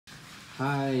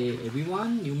Hi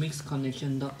everyone,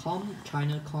 newmixconnection.com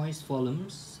China Coins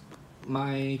forums.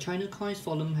 My China Coins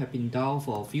forum have been down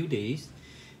for a few days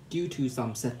due to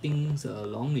some settings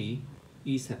alongly.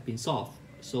 It have been solved.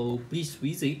 So please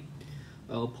visit.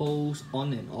 I'll post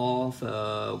on and off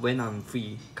when I'm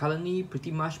free. Currently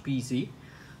pretty much busy.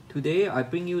 Today I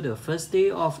bring you the first day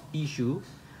of issue.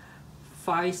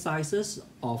 5 sizes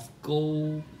of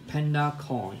gold panda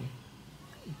coin.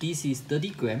 This is 30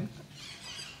 gram.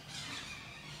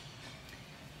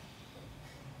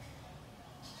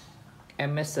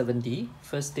 ms70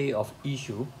 first day of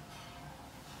issue.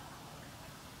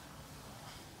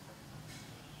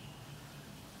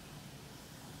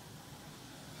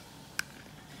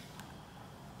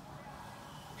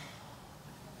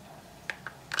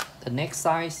 The next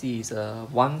size is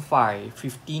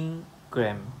 15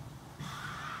 gram.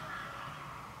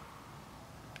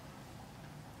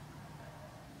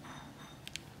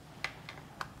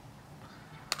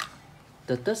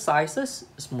 The third sizes,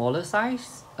 smaller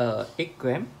size, 8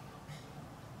 gram.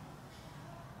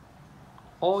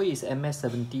 All is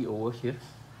ms70 over here.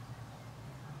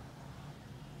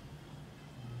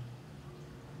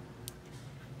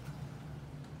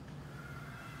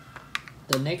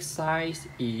 The next size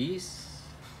is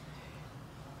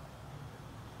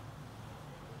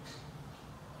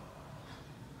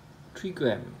 3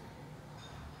 gram.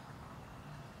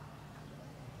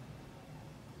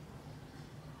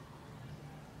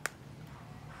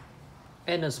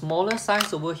 And the smaller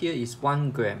size over here is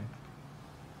 1 gram.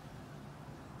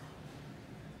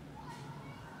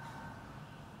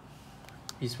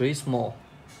 It's very small.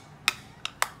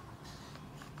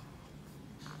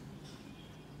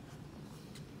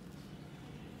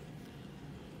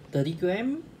 $30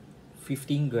 gram,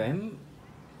 15 gram,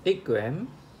 8 gram,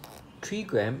 3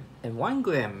 gram, and 1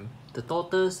 gram. The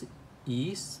total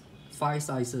is 5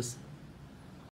 sizes.